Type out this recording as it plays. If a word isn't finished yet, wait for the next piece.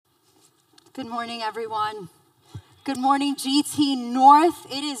Good morning, everyone. Good morning, GT North.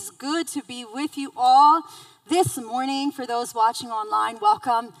 It is good to be with you all this morning. For those watching online,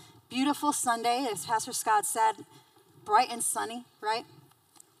 welcome. Beautiful Sunday, as Pastor Scott said, bright and sunny, right?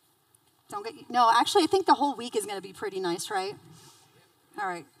 Actually, I think the whole week is going to be pretty nice, right? All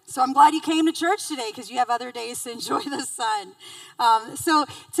right. So I'm glad you came to church today because you have other days to enjoy the sun. So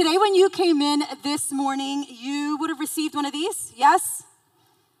today when you came in this morning, you would have received one of these, yes?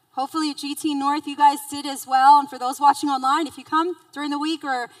 Hopefully at GT North, you guys did as well. And for those watching online, if you come during the week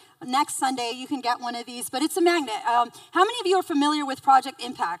or next Sunday, you can get one of these. But it's a magnet. How many of you are familiar with Project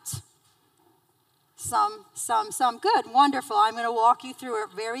Impact? Some. Good, wonderful. I'm going to walk you through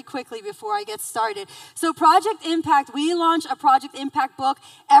it very quickly before I get started. So Project Impact, we launch a Project Impact book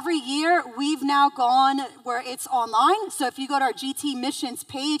every year. We've now gone where it's online. So if you go to our GT Missions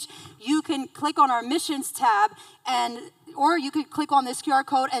page, you can click on our Missions tab or you could click on this QR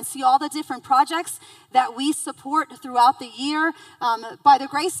code and see all the different projects that we support throughout the year. By the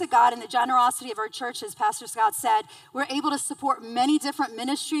grace of God and the generosity of our church, as Pastor Scott said, we're able to support many different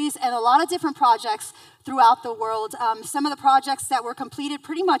ministries and a lot of different projects throughout the world. Some of the projects that were completed,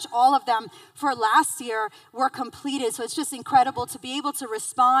 pretty much all of them for last year were completed. So it's just incredible to be able to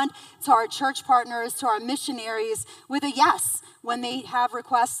respond to our church partners, to our missionaries with a yes when they have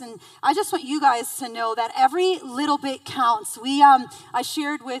requests. And I just want you guys to know that every little bit counts. I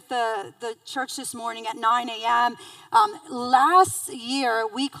shared with the church this morning at 9 a.m. Last year,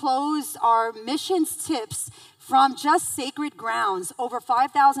 we closed our missions tips from just sacred grounds. Over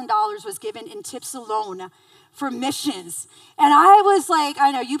 $5,000 was given in tips alone for missions. And I was like,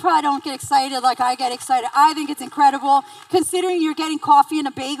 I know you probably don't get excited like I get excited. I think it's incredible considering you're getting coffee and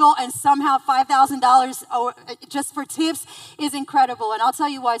a bagel and somehow $5,000 just for tips is incredible. And I'll tell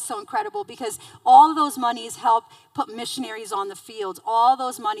you why it's so incredible, because all of those monies help put missionaries on the field. All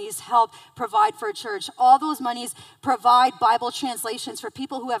those monies help provide for a church. All those monies provide Bible translations for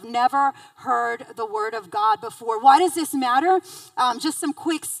people who have never heard the word of God before. Why does this matter? Just some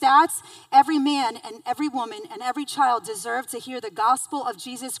quick stats. Every man and every woman and every child deserve to hear the gospel of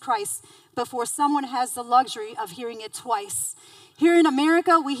Jesus Christ before someone has the luxury of hearing it twice. Here in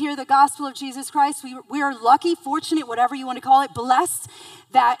America, we hear the gospel of Jesus Christ. We are lucky, fortunate, whatever you want to call it, blessed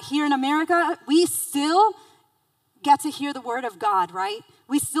that here in America, we still get to hear the word of God, right?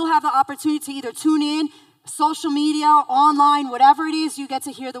 We still have the opportunity to either tune in, social media, online, whatever it is, you get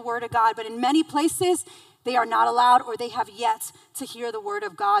to hear the word of God. But in many places, they are not allowed or they have yet to hear the word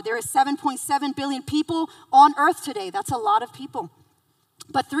of God. There is 7.7 billion people on earth today. That's a lot of people.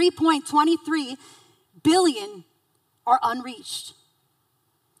 But 3.23 billion are unreached.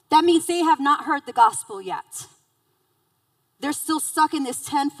 That means they have not heard the gospel yet. They're still stuck in this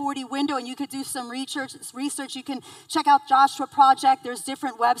 1040 window, and you could do some research. You can check out Joshua Project. There's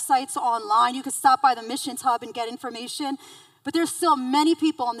different websites online. You could stop by the Missions Hub and get information. But there's still many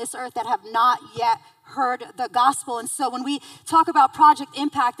people on this earth that have not yet heard the gospel. And so when we talk about Project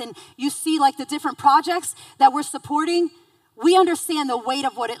Impact and you see like the different projects that we're supporting, we understand the weight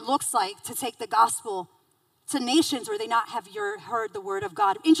of what it looks like to take the gospel to nations where they not have heard the word of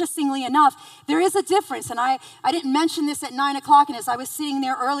God. Interestingly enough, there is a difference, and I didn't mention this at 9 o'clock, and as I was sitting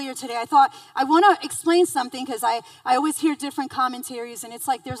there earlier today, I thought, I want to explain something, because I always hear different commentaries, and it's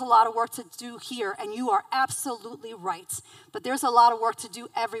like there's a lot of work to do here, and you are absolutely right, but there's a lot of work to do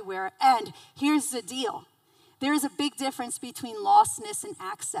everywhere, and here's the deal. There is a big difference between lostness and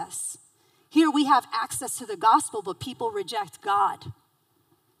access. Here we have access to the gospel, but people reject God.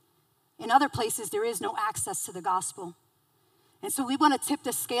 In other places, there is no access to the gospel. And so we want to tip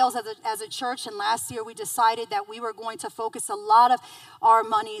the scales as a church. And last year, we decided that we were going to focus a lot of our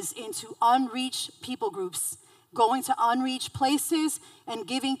monies into unreached people groups, going to unreached places and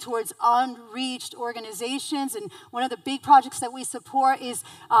giving towards unreached organizations. And one of the big projects that we support is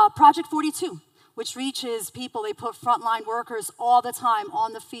Project 42. Which reaches people. They put frontline workers all the time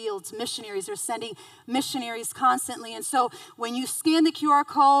on the fields, missionaries. They're sending missionaries constantly. And so when you scan the QR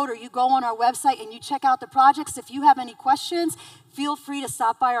code or you go on our website and you check out the projects, if you have any questions, feel free to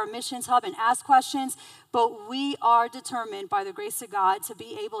stop by our Missions Hub and ask questions. But we are determined by the grace of God to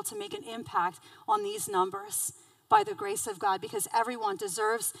be able to make an impact on these numbers by the grace of God, because everyone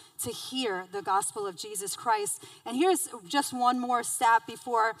deserves to hear the gospel of Jesus Christ. And here's just one more stat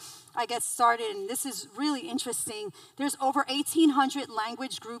before I get started, and this is really interesting. There's over 1,800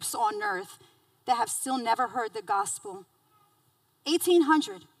 language groups on earth that have still never heard the gospel.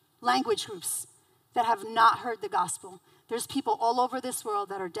 1,800 language groups that have not heard the gospel. There's people all over this world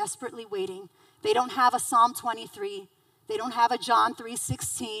that are desperately waiting. They don't have a Psalm 23. They don't have a John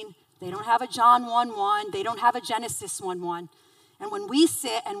 3:16. They don't have a John 1:1. They don't have a Genesis 1:1. And when we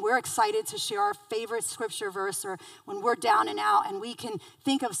sit and we're excited to share our favorite scripture verse, or when we're down and out and we can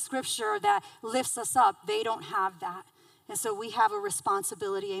think of scripture that lifts us up, they don't have that. And so we have a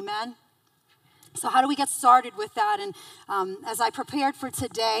responsibility, amen? So how do we get started with that? And as I prepared for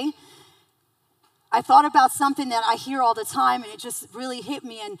today, I thought about something that I hear all the time, and it just really hit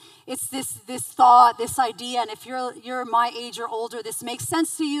me. And it's this thought, this idea. And if you're my age or older, this makes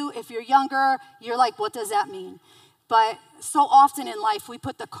sense to you. If you're younger, you're like, what does that mean? But so often in life, we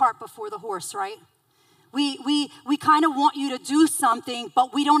put the cart before the horse, right? We kind of want you to do something,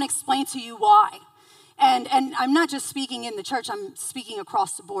 but we don't explain to you why. And I'm not just speaking in the church, I'm speaking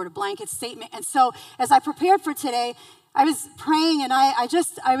across the board, a blanket statement. And so as I prepared for today, I was praying, and I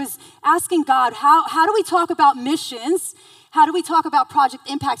was asking God, how do we talk about missions? How do we talk about Project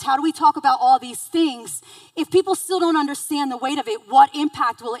Impact? How do we talk about all these things? If people still don't understand the weight of it, what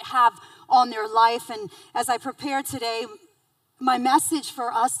impact will it have on their life? And as I prepared today, my message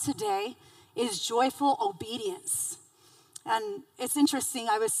for us today is joyful obedience. And it's interesting,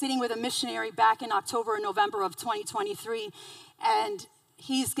 I was sitting with a missionary back in October and November of 2023, and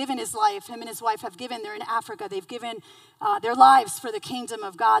he's given his life, him and his wife have given, they're in Africa, they've given their lives for the kingdom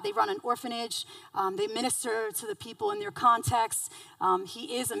of God. They run an orphanage, they minister to the people in their context.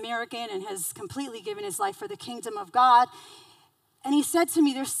 He is American and has completely given his life for the kingdom of God. And he said to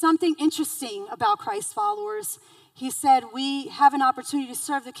me, there's something interesting about Christ followers. He said, we have an opportunity to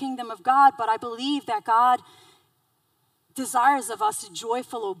serve the kingdom of God, but I believe that God desires of us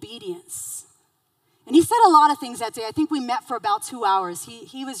joyful obedience. And he said a lot of things that day. I think we met for about 2 hours.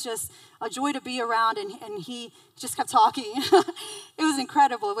 He was just a joy to be around, and he just kept talking. It was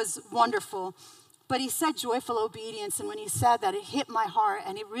incredible. It was wonderful. But he said joyful obedience, and when he said that, it hit my heart,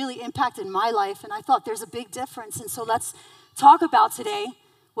 and it really impacted my life, and I thought there's a big difference. And so let's talk about today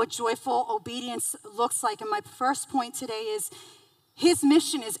what joyful obedience looks like. And my first point today is his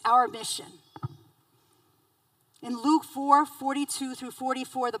mission is our mission. In Luke 4:42 through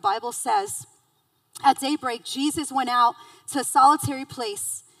 44, the Bible says, at daybreak, Jesus went out to a solitary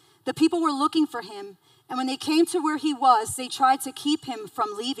place. The people were looking for him, and when they came to where he was, they tried to keep him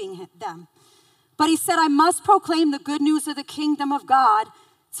from leaving them. But he said, I must proclaim the good news of the kingdom of God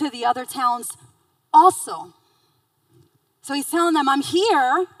to the other towns also. So he's telling them, I'm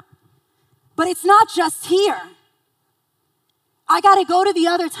here, but it's not just here. I got to go to the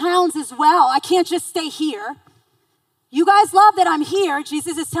other towns as well. I can't just stay here. You guys love that I'm here.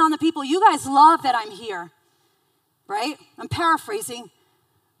 Jesus is telling the people, you guys love that I'm here, right? I'm paraphrasing.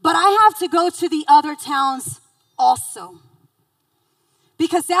 But I have to go to the other towns also,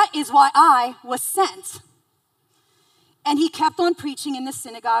 because that is why I was sent. And he kept on preaching in the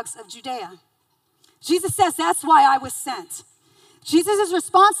synagogues of Judea. Jesus says, that's why I was sent. Jesus'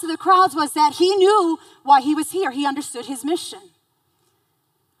 response to the crowds was that he knew why he was here. He understood his mission.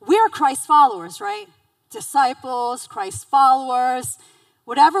 We're Christ followers, right? Disciples, Christ followers,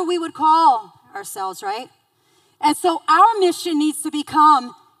 whatever we would call ourselves, right? And so our mission needs to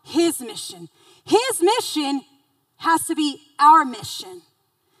become his mission. His mission has to be our mission,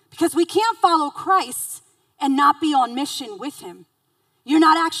 because we can't follow Christ and not be on mission with him. You're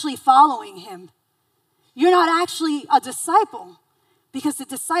not actually following him. You're not actually a disciple, because the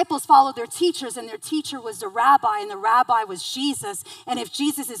disciples followed their teachers, and their teacher was the rabbi, and the rabbi was Jesus. And if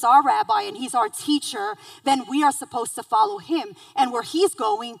Jesus is our rabbi and he's our teacher, then we are supposed to follow him. And where he's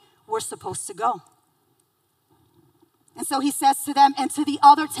going, we're supposed to go. And so he says to them and to the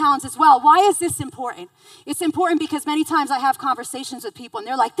other towns as well. Why is this important? It's important because many times I have conversations with people, and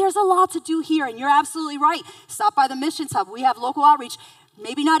they're like, there's a lot to do here, and you're absolutely right. Stop by the Missions Hub. We have local outreach.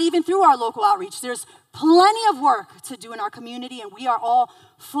 Maybe not even through our local outreach. There's plenty of work to do in our community, and we are all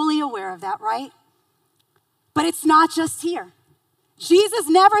fully aware of that, right? But it's not just here. Jesus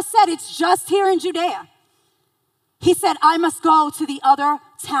never said it's just here in Judea. He said, I must go to the other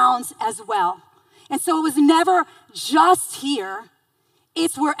towns as well. And so it was never just here.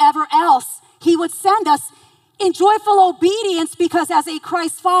 It's wherever else he would send us in joyful obedience, because as a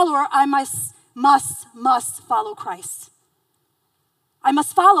Christ follower, I must follow Christ. I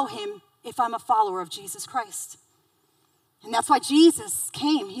must follow him if I'm a follower of Jesus Christ. And that's why Jesus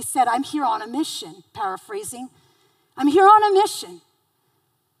came. He said, I'm here on a mission, paraphrasing. I'm here on a mission.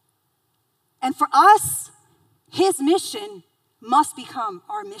 And for us, his mission must become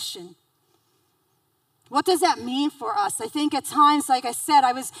our mission. What does that mean for us? I think at times, like I said,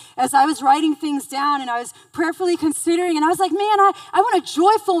 as I was writing things down and I was prayerfully considering, and I was like, man, I want a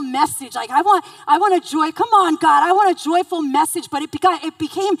joyful message. Like I want a joy. Come on, God, I want a joyful message. But it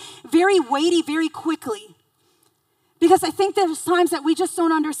became very weighty very quickly. Because I think there's times that we just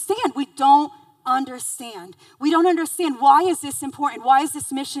don't understand. We don't understand. We don't understand, why is this important? Why is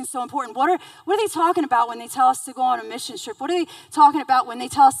this mission so important? What are they talking about when they tell us to go on a mission trip? What are they talking about when they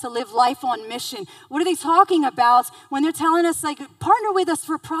tell us to live life on mission? What are they talking about when they're telling us, like, partner with us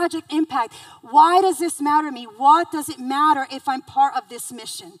for Project Impact? Why does this matter to me? What does it matter if I'm part of this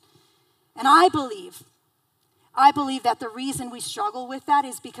mission? And I believe that the reason we struggle with that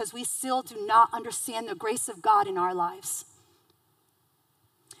is because we still do not understand the grace of God in our lives.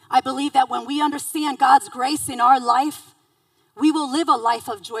 I believe that when we understand God's grace in our life, we will live a life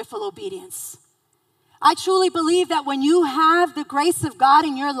of joyful obedience. I truly believe that when you have the grace of God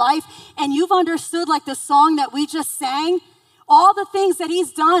in your life and you've understood, like the song that we just sang, all the things that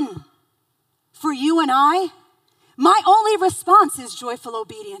he's done for you and I, my only response is joyful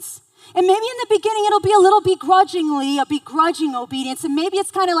obedience. And maybe in the beginning it'll be a little begrudging obedience. And maybe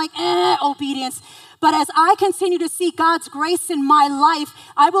it's kind of like obedience. But as I continue to see God's grace in my life,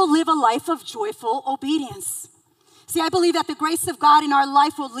 I will live a life of joyful obedience. See, I believe that the grace of God in our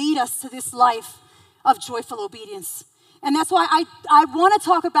life will lead us to this life of joyful obedience. And that's why I want to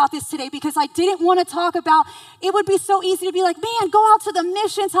talk about this today, because I didn't want to talk about, it would be so easy to be like, man, go out to the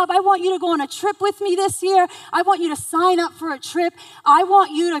missions hub. I want you to go on a trip with me this year. I want you to sign up for a trip. I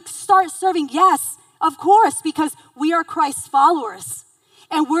want you to start serving. Yes, of course, because we are Christ's followers.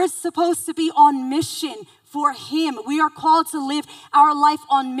 And we're supposed to be on mission for him. We are called to live our life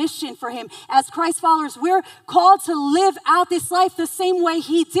on mission for him. As Christ followers, we're called to live out this life the same way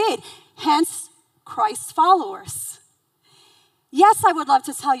he did. Hence, Christ followers. Yes, I would love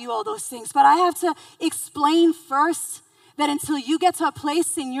to tell you all those things, but I have to explain first that until you get to a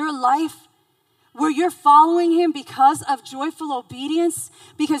place in your life where you're following him because of joyful obedience,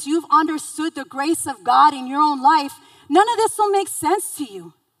 because you've understood the grace of God in your own life, none of this will make sense to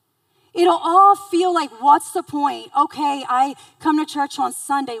you. It'll all feel like, what's the point? Okay, I come to church on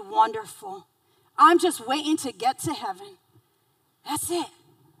Sunday, wonderful. I'm just waiting to get to heaven. That's it.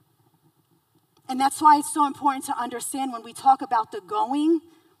 And that's why it's so important to understand when we talk about the going,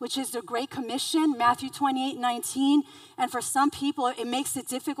 which is the Great Commission, Matthew 28:19. And for some people, it makes it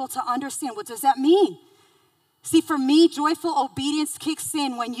difficult to understand. What does that mean? See, for me, joyful obedience kicks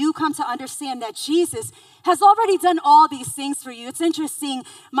in when you come to understand that Jesus has already done all these things for you. It's interesting,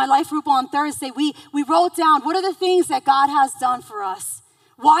 my life group on Thursday, we wrote down, what are the things that God has done for us?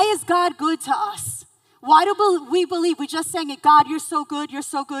 Why is God good to us? Why do we believe? We just sang it, God, you're so good, you're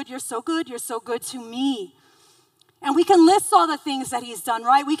so good, you're so good, you're so good to me. And we can list all the things that he's done,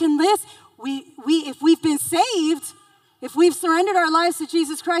 right? We can list, if we've been saved, if we've surrendered our lives to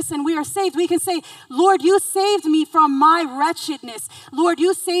Jesus Christ and we are saved, we can say, Lord, you saved me from my wretchedness. Lord,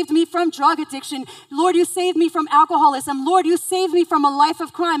 you saved me from drug addiction. Lord, you saved me from alcoholism. Lord, you saved me from a life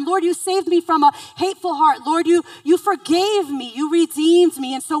of crime. Lord, you saved me from a hateful heart. Lord, you forgave me. You redeemed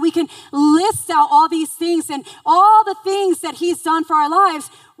me. And so we can list out all these things and all the things that he's done for our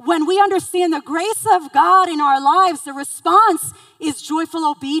lives. When we understand the grace of God in our lives, the response is joyful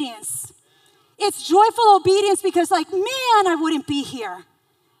obedience. It's joyful obedience because, like, man, I wouldn't be here.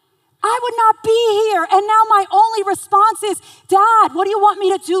 I would not be here. And now my only response is, Dad, what do you want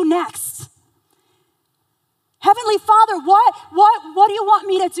me to do next? Heavenly Father, what do you want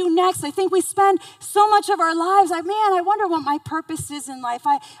me to do next? I think we spend so much of our lives like, man, I wonder what my purpose is in life.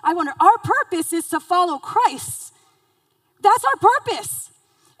 I wonder, our purpose is to follow Christ. That's our purpose.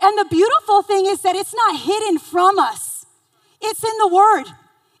 And the beautiful thing is that it's not hidden from us. It's in the Word.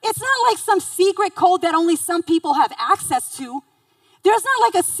 It's not like some secret code that only some people have access to. There's not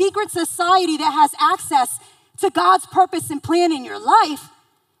like a secret society that has access to God's purpose and plan in your life.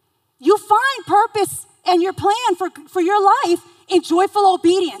 You find purpose and your plan for your life in joyful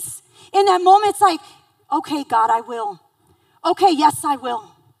obedience. In that moment, it's like, okay, God, I will. Okay, yes, I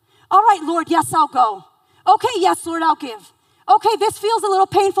will. All right, Lord, yes, I'll go. Okay, yes, Lord, I'll give. Okay, this feels a little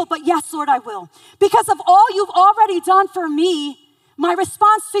painful, but yes, Lord, I will. Because of all you've already done for me, my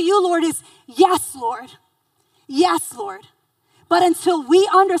response to you, Lord, is yes, Lord. Yes, Lord. But until we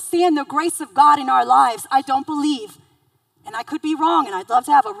understand the grace of God in our lives, I don't believe, and I could be wrong, and I'd love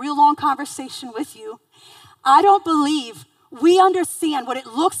to have a real long conversation with you. I don't believe we understand what it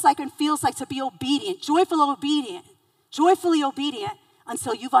looks like and feels like to be obedient, joyfully obedient,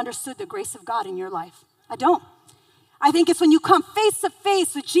 until you've understood the grace of God in your life. I don't. I think it's when you come face to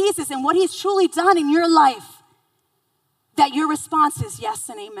face with Jesus and what he's truly done in your life that your response is yes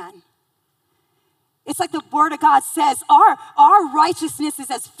and amen. It's like the word of God says, our righteousness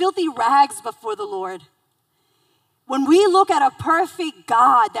is as filthy rags before the Lord. When we look at a perfect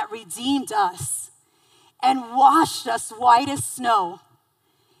God that redeemed us and washed us white as snow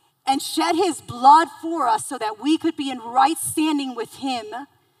and shed his blood for us so that we could be in right standing with him,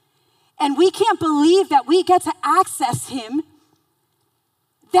 and we can't believe that we get to access him,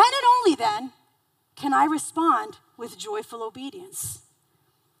 then and only then can I respond with joyful obedience.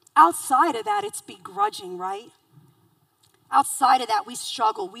 Outside of that, it's begrudging, right? Outside of that, we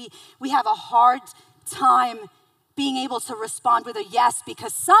struggle. We have a hard time being able to respond with a yes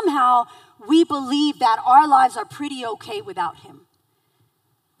because somehow we believe that our lives are pretty okay without him,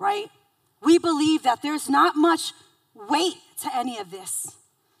 right? We believe that there's not much weight to any of this.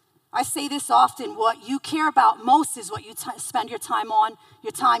 I say this often, what you care about most is what you spend your time on,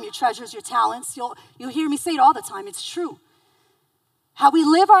 your time, your treasures, your talents. You'll hear me say it all the time. It's true. How we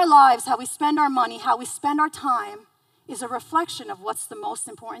live our lives, how we spend our money, how we spend our time is a reflection of what's the most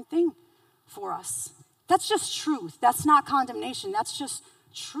important thing for us. That's just truth. That's not condemnation. That's just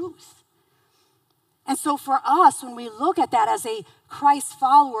truth. And so for us, when we look at that as a Christ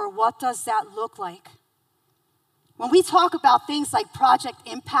follower, what does that look like? When we talk about things like Project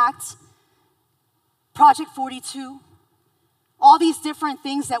Impact, Project 42, all these different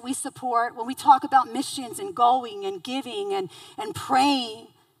things that we support, when we talk about missions and going and giving and praying.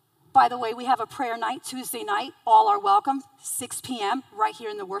 By the way, we have a prayer night Tuesday night. All are welcome, 6 p.m. right here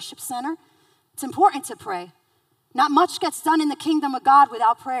in the worship center. It's important to pray. Not much gets done in the kingdom of God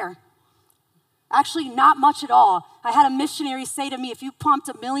without prayer. Actually, not much at all. I had a missionary say to me, if you pumped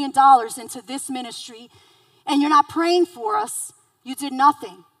 $1 million into this ministry and you're not praying for us, you did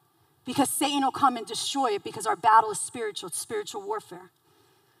nothing. Because Satan will come and destroy it because our battle is spiritual. It's spiritual warfare.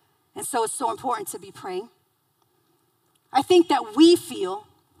 And so it's so important to be praying. I think that we feel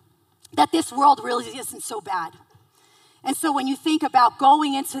that this world really isn't so bad. And so when you think about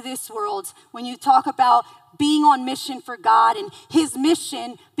going into this world, when you talk about being on mission for God and his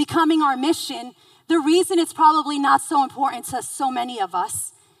mission becoming our mission, the reason it's probably not so important to so many of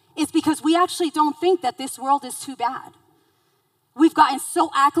us is because we actually don't think that this world is too bad. We've gotten so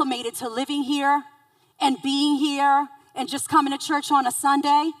acclimated to living here and being here and just coming to church on a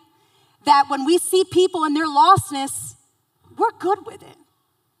Sunday that when we see people in their lostness, we're good with it.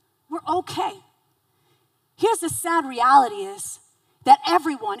 We're okay. Here's the sad reality is that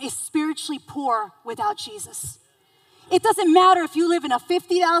everyone is spiritually poor without Jesus. It doesn't matter if you live in a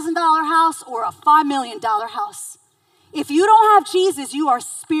 $50,000 house or a $5 million house. If you don't have Jesus, you are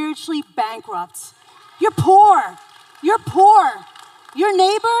spiritually bankrupt. You're poor. You're poor. Your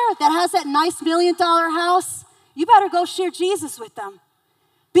neighbor that has that nice $1 million house, you better go share Jesus with them.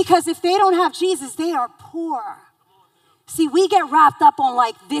 Because if they don't have Jesus, they are poor. See, we get wrapped up on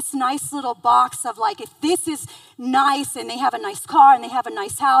like this nice little box of like, if this is nice and they have a nice car and they have a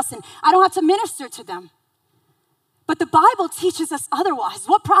nice house and I don't have to minister to them. But the Bible teaches us otherwise.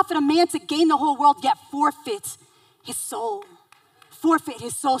 What profit a man to gain the whole world yet forfeit his soul? Forfeit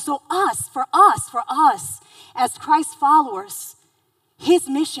his soul. So for us, as Christ followers, his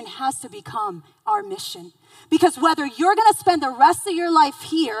mission has to become our mission. Because whether you're going to spend the rest of your life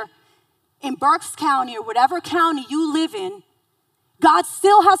here in Berks County or whatever county you live in, God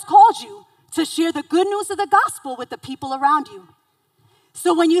still has called you to share the good news of the gospel with the people around you.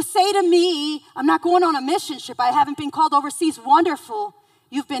 So when you say to me, I'm not going on a mission trip, I haven't been called overseas, wonderful.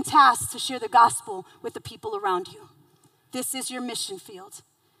 You've been tasked to share the gospel with the people around you. This is your mission field.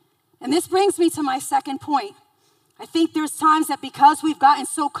 And this brings me to my second point. I think there's times that because we've gotten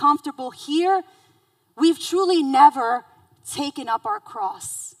so comfortable here, we've truly never taken up our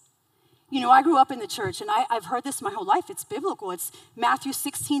cross. You know, I grew up in the church, and I've heard this my whole life. It's biblical. It's Matthew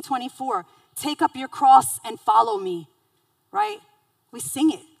 16:24. Take up your cross and follow me, right? We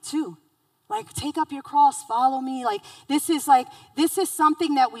sing it too. Like, take up your cross, follow me. This is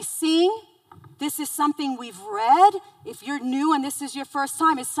something that we sing. This is something we've read. If you're new and this is your first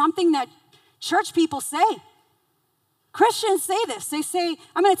time, it's something that church people say. Christians say this. They say,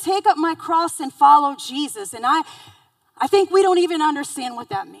 I'm going to take up my cross and follow Jesus. And I think we don't even understand what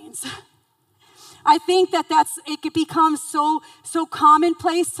that means. I think that it could become so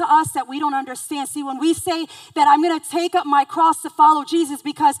commonplace to us that we don't understand. See, when we say that I'm going to take up my cross to follow Jesus,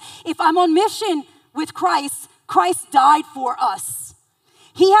 because if I'm on mission with Christ, Christ died for us.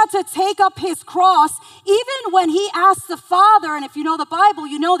 He had to take up his cross even when he asked the Father, and if you know the Bible,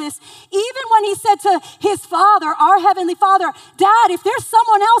 you know this, even when he said to his Father, our Heavenly Father, Dad, if there's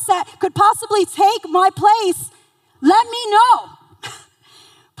someone else that could possibly take my place, let me know.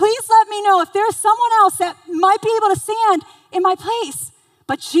 Please let me know if there's someone else that might be able to stand in my place.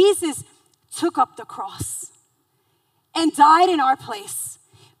 But Jesus took up the cross and died in our place.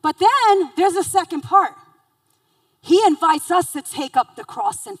 But then there's a second part. He invites us to take up the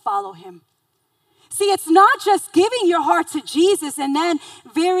cross and follow him. See, it's not just giving your heart to Jesus and then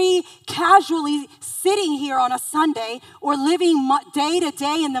very casually sitting here on a Sunday or living day to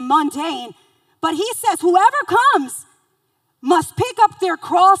day in the mundane. But he says, whoever comes must pick up their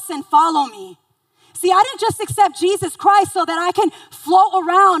cross and follow me. See, I didn't just accept Jesus Christ so that I can float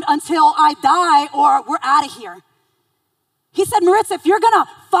around until I die or we're out of here. He said, Maritza, if you're going to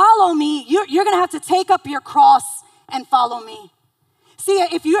follow me, you're going to have to take up your cross and follow me. See,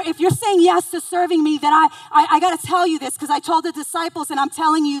 if you're saying yes to serving me, then I got to tell you this, because I told the disciples, and I'm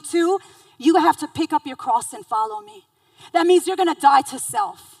telling you too, you have to pick up your cross and follow me. That means you're going to die to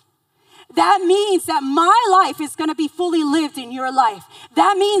self. That means that my life is going to be fully lived in your life.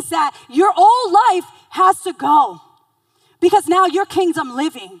 That means that your old life has to go, because now you're kingdom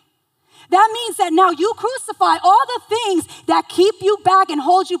living. That means that now you crucify all the things that keep you back and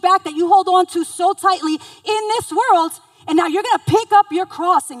hold you back, that you hold on to so tightly in this world. And now you're going to pick up your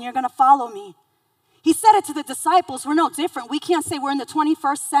cross and you're going to follow me. He said it to the disciples. We're no different. We can't say we're in the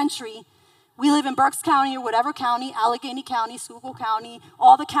 21st century. We live in Berks County or whatever county, Allegheny County, Schuylkill County,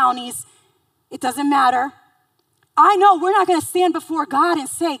 all the counties. It doesn't matter. I know we're not going to stand before God and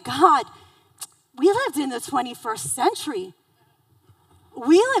say, God, we lived in the 21st century.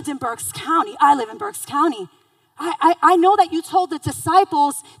 We lived in Berks County. I live in Berks County. I know that you told the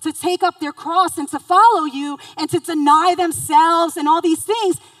disciples to take up their cross and to follow you and to deny themselves and all these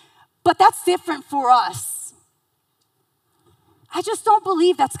things, but that's different for us. I just don't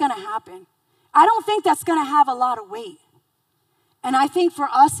believe that's going to happen. I don't think that's going to have a lot of weight. And I think for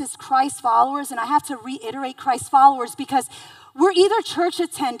us as Christ followers, and I have to reiterate Christ followers, because we're either church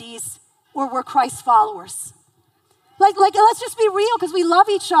attendees or we're Christ followers. Like let's just be real, because we love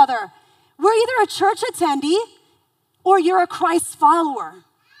each other. We're either a church attendee or you're a Christ follower.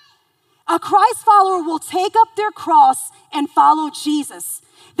 A Christ follower will take up their cross and follow Jesus.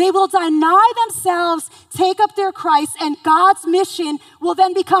 They will deny themselves, take up their Christ, and God's mission will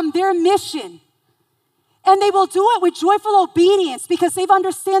then become their mission. And they will do it with joyful obedience because they've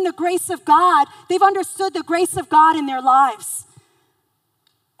understood the grace of God. They've understood the grace of God in their lives.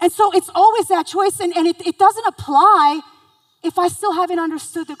 And so it's always that choice, and it doesn't apply if I still haven't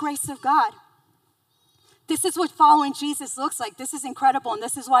understood the grace of God. This is what following Jesus looks like. This is incredible, and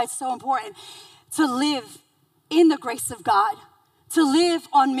this is why it's so important to live in the grace of God, to live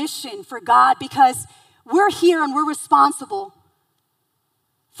on mission for God, because we're here and we're responsible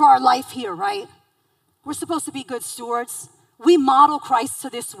for our life here, right? We're supposed to be good stewards. We model Christ to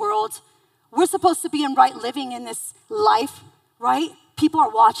this world. We're supposed to be in right living in this life, right? People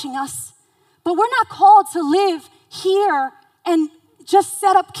are watching us. But we're not called to live here and just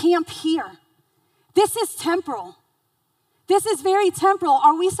set up camp here. This is temporal. This is very temporal.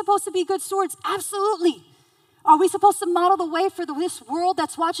 Are we supposed to be good stewards? Absolutely. Are we supposed to model the way for this world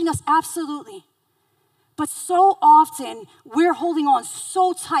that's watching us? Absolutely. But so often, we're holding on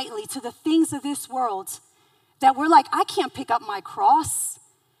so tightly to the things of this world that we're like, I can't pick up my cross.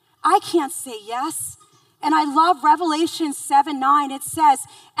 I can't say yes. And I love Revelation 7:9. It says,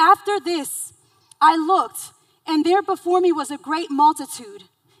 after this, I looked, and there before me was a great multitude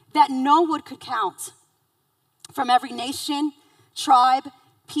that no one could count, from every nation, tribe,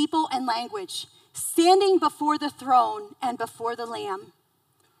 people, and language, standing before the throne and before the Lamb.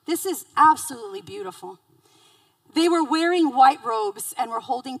 This is absolutely beautiful. They were wearing white robes and were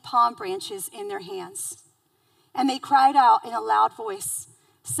holding palm branches in their hands. And they cried out in a loud voice,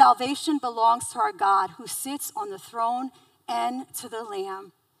 salvation belongs to our God who sits on the throne and to the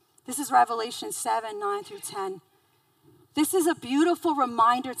Lamb. This is Revelation 7:9-10. This is a beautiful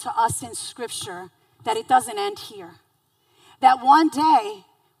reminder to us in Scripture that it doesn't end here. That one day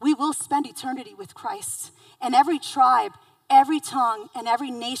we will spend eternity with Christ. And every tribe, every tongue, and every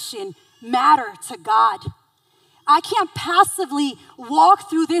nation matter to God. I can't passively walk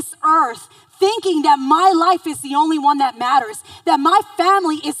through this earth thinking that my life is the only one that matters, that my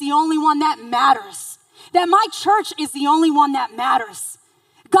family is the only one that matters, that my church is the only one that matters.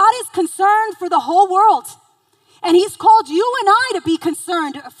 God is concerned for the whole world. And he's called you and I to be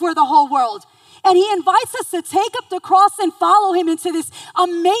concerned for the whole world. And he invites us to take up the cross and follow him into this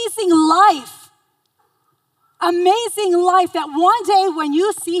amazing life. Amazing life that one day when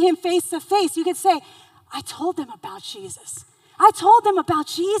you see him face to face, you can say, I told them about Jesus. I told them about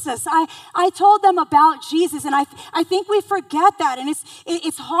Jesus. I told them about Jesus. And I think we forget that. And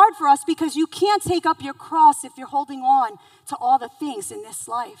it's hard for us because you can't take up your cross if you're holding on to all the things in this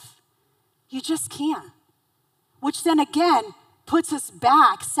life. You just can't. Which then again puts us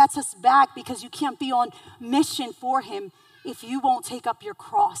back, sets us back, because you can't be on mission for him if you won't take up your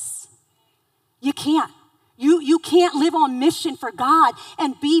cross. You can't. You can't live on mission for God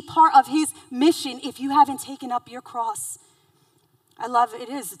and be part of his mission if you haven't taken up your cross. I love it.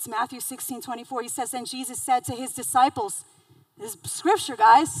 It's Matthew 16:24. He says, then Jesus said to his disciples, this is scripture,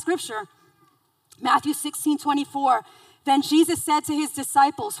 guys, scripture. Matthew 16:24. Then Jesus said to his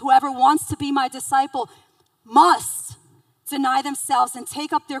disciples, whoever wants to be my disciple must deny themselves and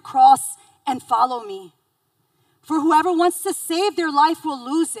take up their cross and follow me. For whoever wants to save their life will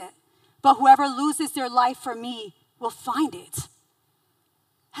lose it, but whoever loses their life for me will find it.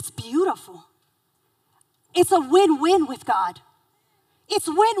 That's beautiful. It's a win-win with God. It's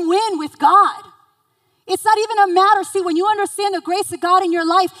win-win with God. It's not even a matter, see, when you understand the grace of God in your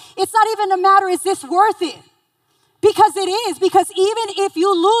life, it's not even a matter, is this worth it? Because it is, because even if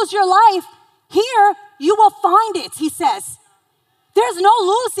you lose your life here, you will find it, he says. There's no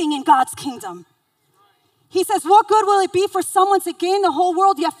losing in God's kingdom. He says, what good will it be for someone to gain the whole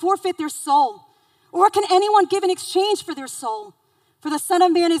world yet forfeit their soul? Or can anyone give in exchange for their soul? For the Son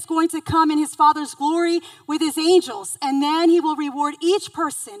of Man is going to come in his Father's glory with his angels, and then he will reward each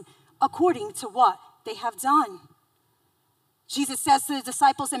person according to what they have done. Jesus says to the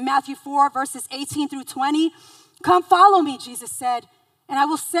disciples in Matthew 4, verses 18 through 20, come follow me, Jesus said, and I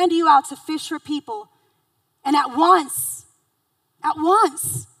will send you out to fish for people. And at once,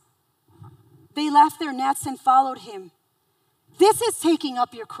 they left their nets and followed him. This is taking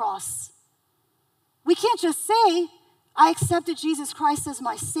up your cross. We can't just say, I accepted Jesus Christ as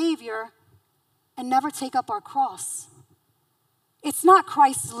my Savior and never take up our cross. It's not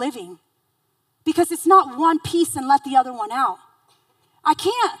Christ's living, because it's not one piece and let the other one out. I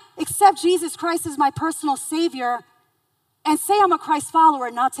can't accept Jesus Christ as my personal Savior and say I'm a Christ follower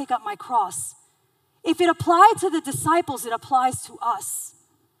and not take up my cross. If it applied to the disciples, it applies to us.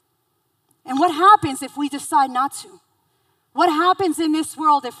 And what happens if we decide not to? What happens in this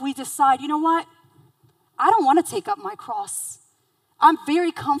world if we decide, you know what? I don't want to take up my cross. I'm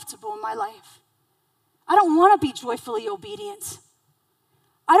very comfortable in my life. I don't want to be joyfully obedient.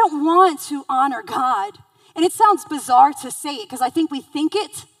 I don't want to honor God. And it sounds bizarre to say it because I think we think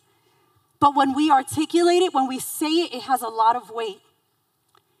it, but when we articulate it, when we say it, it has a lot of weight.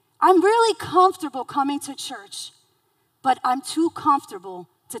 I'm really comfortable coming to church, but I'm too comfortable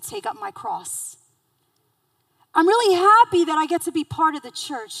to take up my cross. I'm really happy that I get to be part of the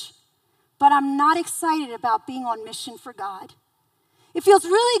church, but I'm not excited about being on mission for God. It feels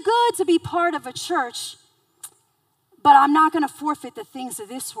really good to be part of a church, but I'm not going to forfeit the things of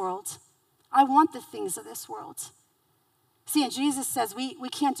this world. I want the things of this world. See, and Jesus says we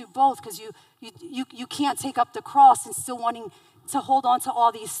can't do both, because you can't take up the cross and still wanting to hold on to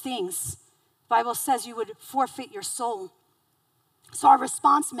all these things. The Bible says you would forfeit your soul. So our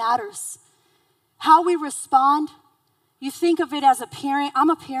response matters. How we respond, you think of it as a parent. I'm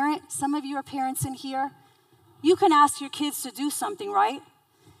a parent. Some of you are parents in here. You can ask your kids to do something, right?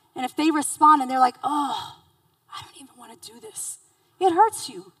 And if they respond and they're like, oh, I don't even want to do this, it hurts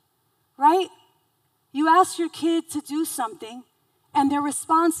you, right? You ask your kid to do something and their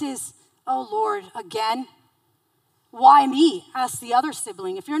response is, oh, Lord, again? Why me? Ask the other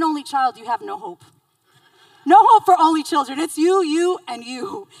sibling. If you're an only child, you have no hope. No hope for only children. It's you, and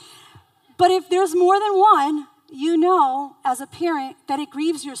you. But if there's more than one, you know as a parent that it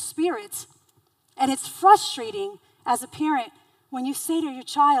grieves your spirit. And it's frustrating as a parent when you say to your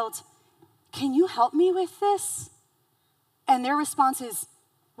child, can you help me with this? And their response is,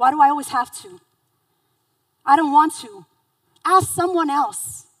 why do I always have to? I don't want to. Ask someone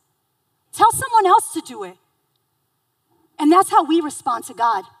else. Tell someone else to do it. And that's how we respond to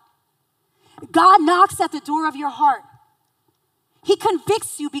God. God knocks at the door of your heart. He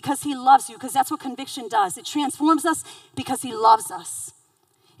convicts you because he loves you, because that's what conviction does. It transforms us because he loves us.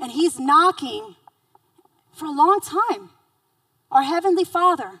 And he's knocking for a long time. Our Heavenly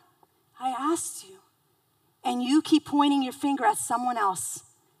Father, I asked you, and you keep pointing your finger at someone else.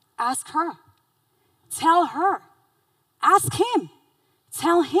 Ask her. Tell her. Ask him.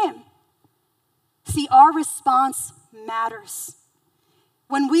 Tell him. See, our response matters.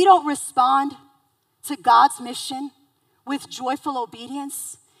 When we don't respond to God's mission with joyful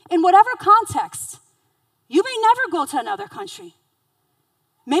obedience, in whatever context, you may never go to another country.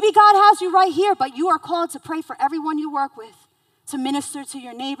 Maybe God has you right here, but you are called to pray for everyone you work with, to minister to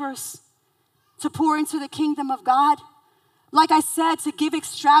your neighbors, to pour into the kingdom of God. Like I said, to give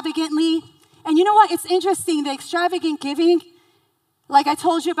extravagantly. And you know what? It's interesting, the extravagant giving, like I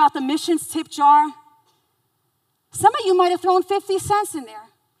told you about the missions tip jar. Some of you might have thrown 50 cents in there,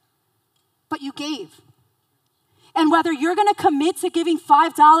 but you gave. And whether you're going to commit to giving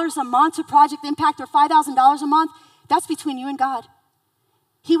 $5 a month to Project Impact or $5,000 a month, that's between you and God.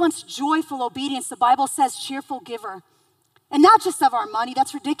 He wants joyful obedience. The Bible says cheerful giver. And not just of our money,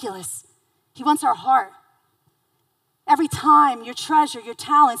 that's ridiculous. He wants our heart. Every time, your treasure, your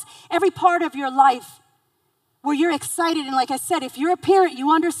talents, every part of your life where you're excited. And like I said, if you're a parent,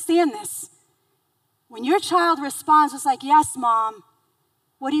 you understand this. When your child responds, it's like, yes, Mom,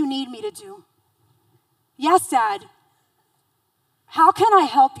 what do you need me to do? Yes, Dad, how can I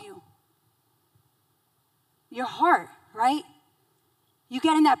help you? Your heart, right? You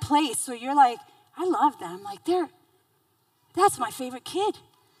get in that place where you're like, I love them. Like, that's my favorite kid.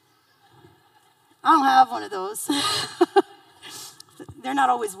 I don't have one of those. They're not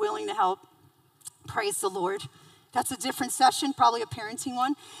always willing to help. Praise the Lord. That's a different session, probably a parenting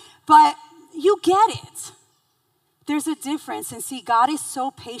one. But you get it. There's a difference. And see, God is so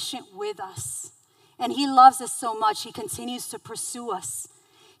patient with us. And he loves us so much. He continues to pursue us.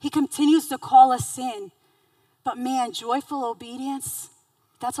 He continues to call us in. But man, joyful obedience,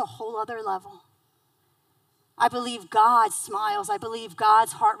 that's a whole other level. I believe God smiles. I believe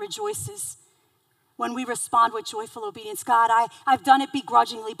God's heart rejoices when we respond with joyful obedience. God, I've done it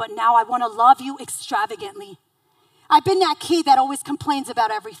begrudgingly, but now I want to love you extravagantly. I've been that kid that always complains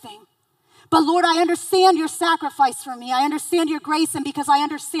about everything. But Lord, I understand your sacrifice for me. I understand your grace, and because I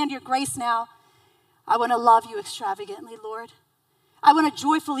understand your grace now, I want to love you extravagantly, Lord. I want to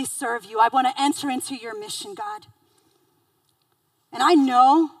joyfully serve you. I want to enter into your mission, God. And I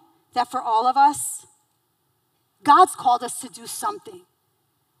know that for all of us, God's called us to do something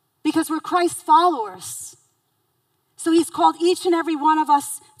because we're Christ followers. So he's called each and every one of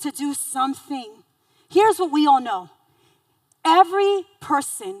us to do something. Here's what we all know. Every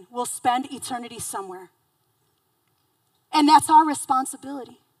person will spend eternity somewhere. And that's our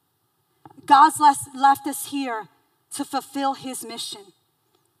responsibility. God's left us here to fulfill his mission.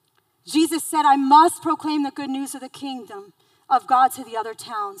 Jesus said, I must proclaim the good news of the kingdom of God to the other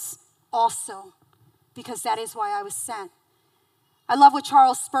towns also, because that is why I was sent. I love what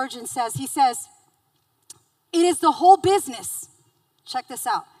Charles Spurgeon says. He says, it is the whole business, check this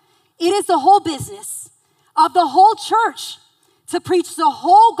out, it is the whole business of the whole church to preach the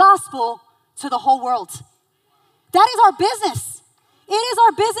whole gospel to the whole world. That is our business. It is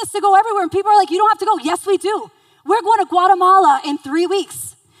our business to go everywhere. And people are like, you don't have to go. Yes, we do. We're going to Guatemala in 3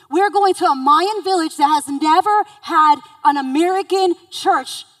 weeks. We're going to a Mayan village that has never had an American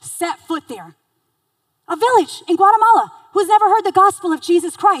church set foot there. A village in Guatemala who's never heard the gospel of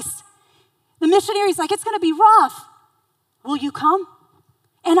Jesus Christ. The missionary's like, it's going to be rough. Will you come?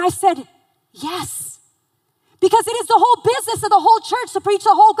 And I said, yes. Because it is the whole business of the whole church to preach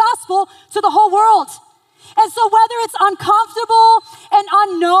the whole gospel to the whole world. And so whether it's uncomfortable and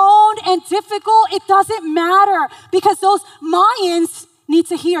unknown and difficult, it doesn't matter, because those Mayans need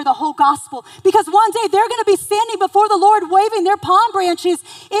to hear the whole gospel. Because one day they're going to be standing before the Lord waving their palm branches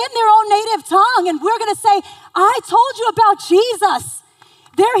in their own native tongue. And we're going to say, I told you about Jesus.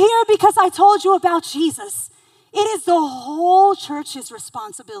 They're here because I told you about Jesus. It is the whole church's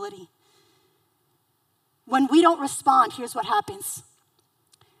responsibility. When we don't respond, here's what happens.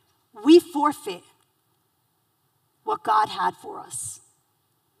 We forfeit what God had for us.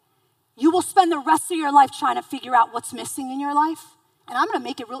 You will spend the rest of your life trying to figure out what's missing in your life. And I'm going to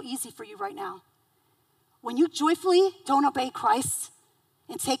make it real easy for you right now. When you joyfully don't obey Christ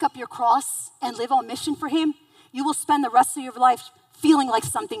and take up your cross and live on mission for him, you will spend the rest of your life feeling like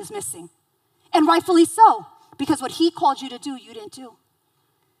something's missing. And rightfully so, because what he called you to do, you didn't do.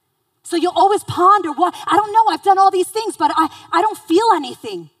 So you'll always ponder, what? I don't know, I've done all these things, but I don't feel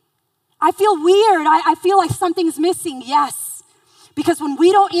anything. I feel weird. I feel like something's missing. Yes, because when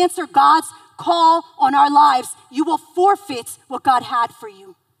we don't answer God's call on our lives, you will forfeit what God had for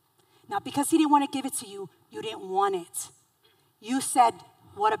you. Not because he didn't want to give it to you. You didn't want it. You said,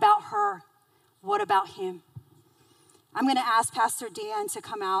 what about her? What about him? I'm going to ask Pastor Dan to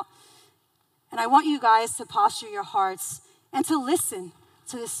come out. And I want you guys to posture your hearts and to listen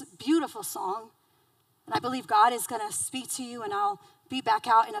to this beautiful song. And I believe God is going to speak to you, and I'll be back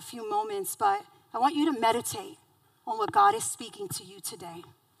out in a few moments. But I want you to meditate on what God is speaking to you today.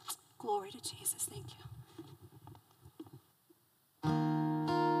 Glory to Jesus. Thank you.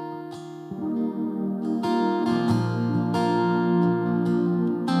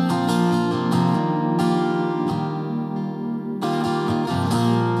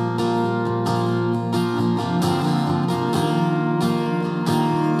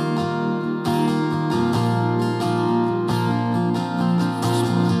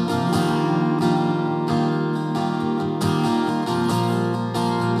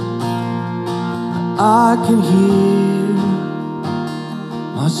 I can hear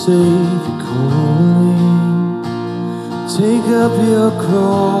my Savior calling Take up your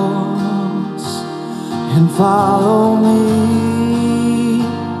cross and follow me.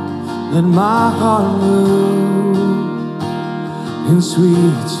 Let my heart move in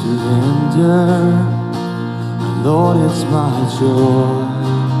sweet surrender. Lord, it's my joy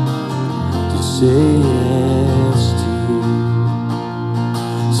to say yes to you.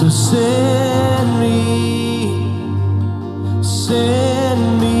 So send me,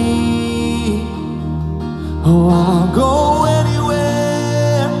 send me. Oh, I'll go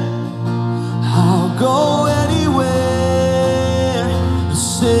anywhere, I'll go anywhere.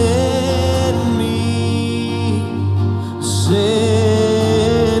 Send me,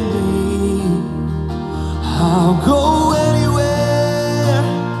 send me. I'll go anywhere,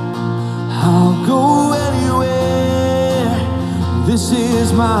 I'll go anywhere. This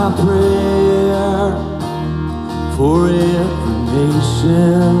is my prayer for every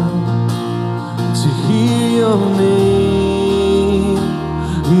nation, to hear your name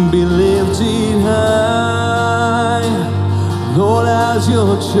be lifted high, Lord, as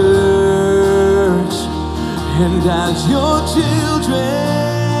your church and as your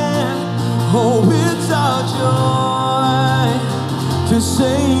children. Oh, it's our joy to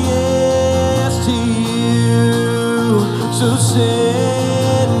say yes to you. So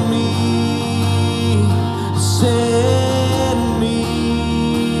send me, send me.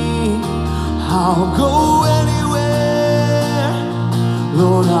 I'll go anywhere,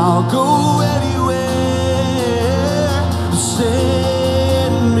 Lord, I'll go anywhere.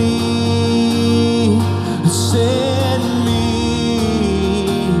 Send me, send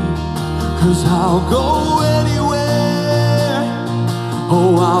me, 'cause I'll go anywhere.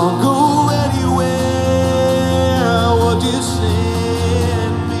 Oh, I'll go anywhere. Would you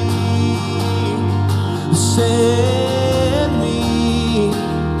send me, send me?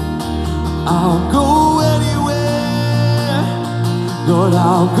 I'll go anywhere, Lord,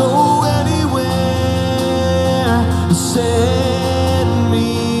 I'll go anywhere. Send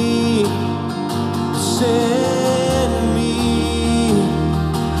me, send me.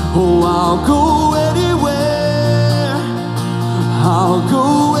 Oh, I'll go anywhere, I'll go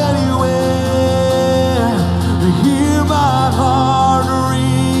anywhere. Hear my heart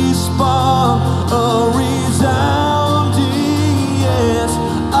respond, a resounding yes.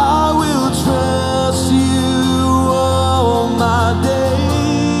 I will trust you all my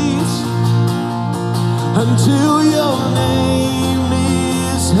days, until your name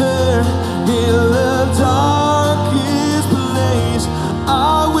is heard in the darkest place.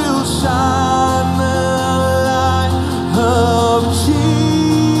 I will shine the light of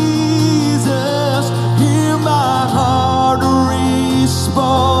Jesus. Hear my heart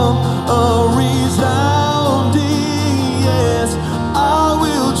respond, a resounding yes. I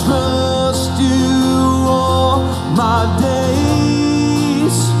will trust you all my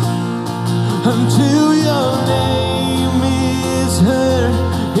days, until your name is heard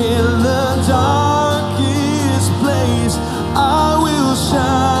in the darkest place. I will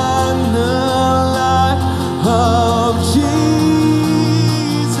shine the light of Jesus.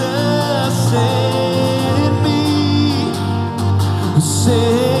 Send me,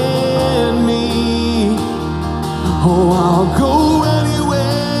 send me. Oh, I'll go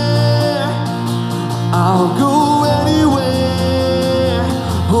anywhere, I'll go anywhere.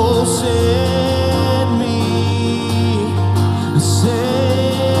 Oh, send me,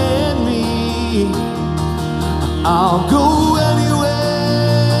 send me. I'll go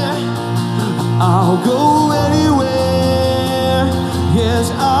anywhere, I'll go anywhere.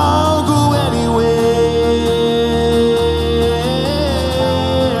 Yes, I'll go anywhere.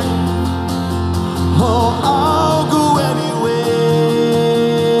 Oh, I'll go anywhere.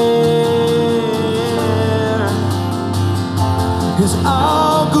 Yes,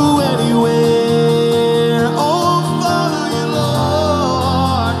 I'll go anywhere. Oh, follow you,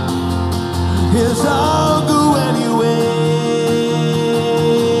 Lord. Yes, I'll go anywhere.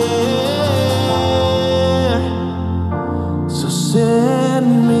 So send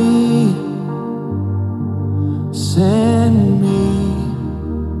me, send me,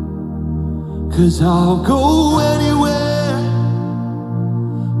 'cause I'll go anywhere,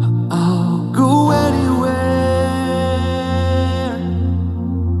 I'll go anywhere.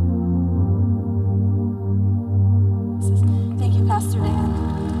 Thank you, Pastor Dan.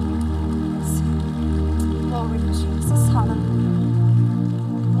 Glory to Jesus. Hallelujah.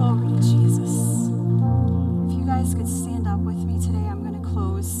 Glory to Jesus. If you guys could stand up with me today, I'm going to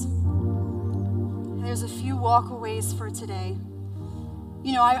close. There's a few walkaways for today.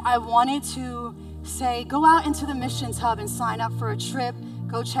 You know, I wanted to say, go out into the missions hub and sign up for a trip.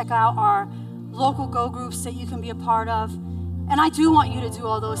 Go check out our local go groups that you can be a part of. And I do want you to do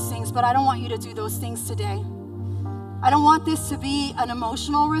all those things, but I don't want you to do those things today. I don't want this to be an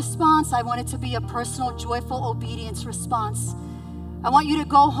emotional response. I want it to be a personal, joyful obedience response. I want you to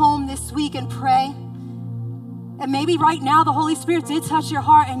go home this week and pray. And maybe right now the Holy Spirit did touch your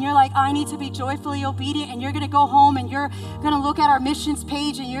heart and you're like, I need to be joyfully obedient. And you're going to go home and you're going to look at our missions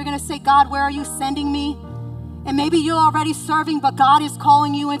page and you're going to say, God, where are you sending me? And maybe you're already serving, but God is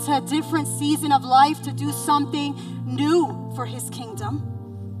calling you into a different season of life to do something new for his kingdom.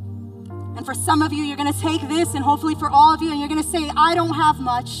 And for some of you, you're going to take this, and hopefully for all of you, and you're going to say, I don't have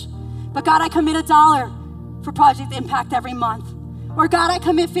much, but God, I commit $1 for Project Impact every month. Or God, I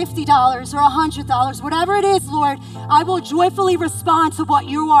commit $50 or $100. Whatever it is, Lord, I will joyfully respond to what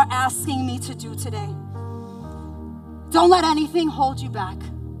you are asking me to do today. Don't let anything hold you back.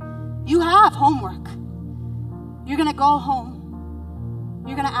 You have homework. You're going to go home.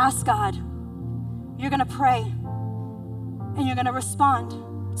 You're going to ask God. You're going to pray. And you're going to respond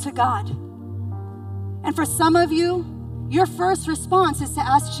to God. And for some of you, your first response is to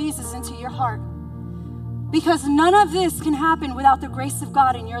ask Jesus into your heart. Because none of this can happen without the grace of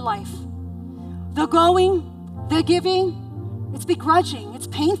God in your life. The going, the giving, it's begrudging, it's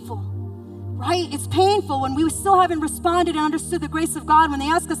painful, right? It's painful when we still haven't responded and understood the grace of God. When they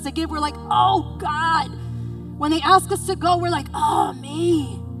ask us to give, we're like, oh God. When they ask us to go, we're like, oh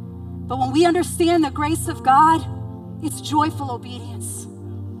me. But when we understand the grace of God, it's joyful obedience.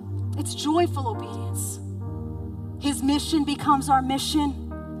 It's joyful obedience. His mission becomes our mission.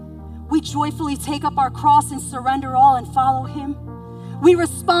 We joyfully take up our cross and surrender all and follow him. We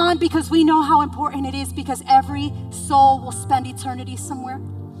respond because we know how important it is, because every soul will spend eternity somewhere.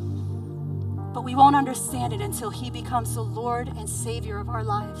 But we won't understand it until he becomes the Lord and Savior of our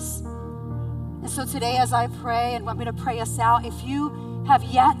lives. And so today, as I pray, and I'm going to pray us out, if you have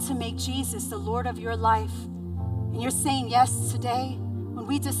yet to make Jesus the Lord of your life, and you're saying yes today, when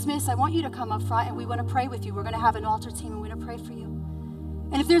we dismiss, I want you to come up front and we want to pray with you. We're going to have an altar team and we're going to pray for you.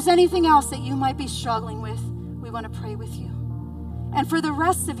 And if there's anything else that you might be struggling with, we want to pray with you. And for the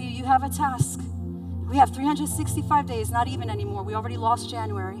rest of you, you have a task. We have 365 days, not even anymore. We already lost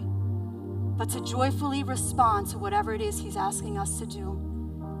January. But to joyfully respond to whatever it is he's asking us to do.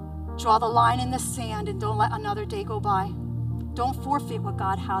 Draw the line in the sand and don't let another day go by. Don't forfeit what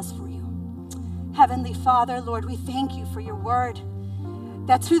God has for you. Heavenly Father, Lord, we thank you for your word.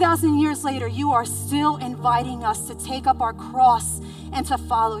 That 2,000 years later, you are still inviting us to take up our cross and to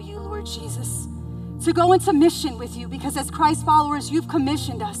follow you, Lord Jesus. To go into mission with you, because as Christ followers, you've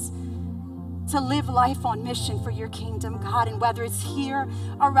commissioned us to live life on mission for your kingdom, God. And whether it's here,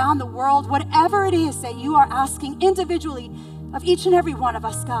 around the world, whatever it is that you are asking individually of each and every one of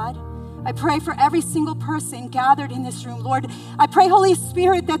us, God, I pray for every single person gathered in this room, Lord. I pray, Holy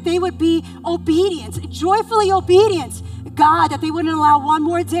Spirit, that they would be obedient, joyfully obedient, God, that they wouldn't allow one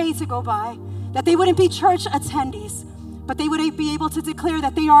more day to go by, that they wouldn't be church attendees, but they would be able to declare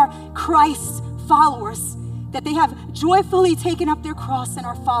that they are Christ followers, that they have joyfully taken up their cross and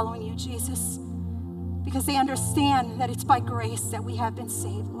are following you, Jesus, because they understand that it's by grace that we have been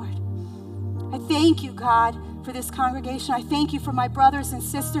saved, Lord. I thank you, God, for this congregation. I thank you for my brothers and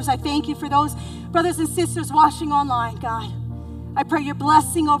sisters. I thank you for those brothers and sisters watching online, God. I pray your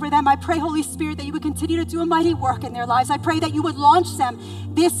blessing over them. I pray, Holy Spirit, that you would continue to do a mighty work in their lives. I pray that you would launch them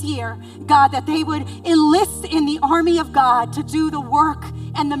this year, God, that they would enlist in the army of God to do the work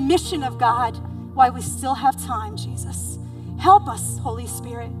and the mission of God while we still have time, Jesus. Help us, Holy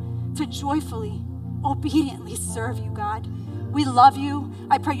Spirit, to joyfully, obediently serve you, God. We love you.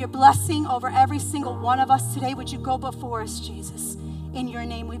 I pray your blessing over every single one of us today. Would you go before us, Jesus? In your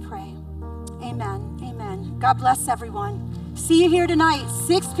name we pray. Amen. Amen. God bless everyone. See you here tonight,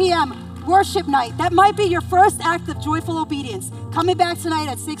 6 p.m., worship night. That might be your first act of joyful obedience. Coming back tonight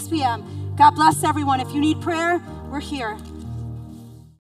at 6 p.m. God bless everyone. If you need prayer, we're here.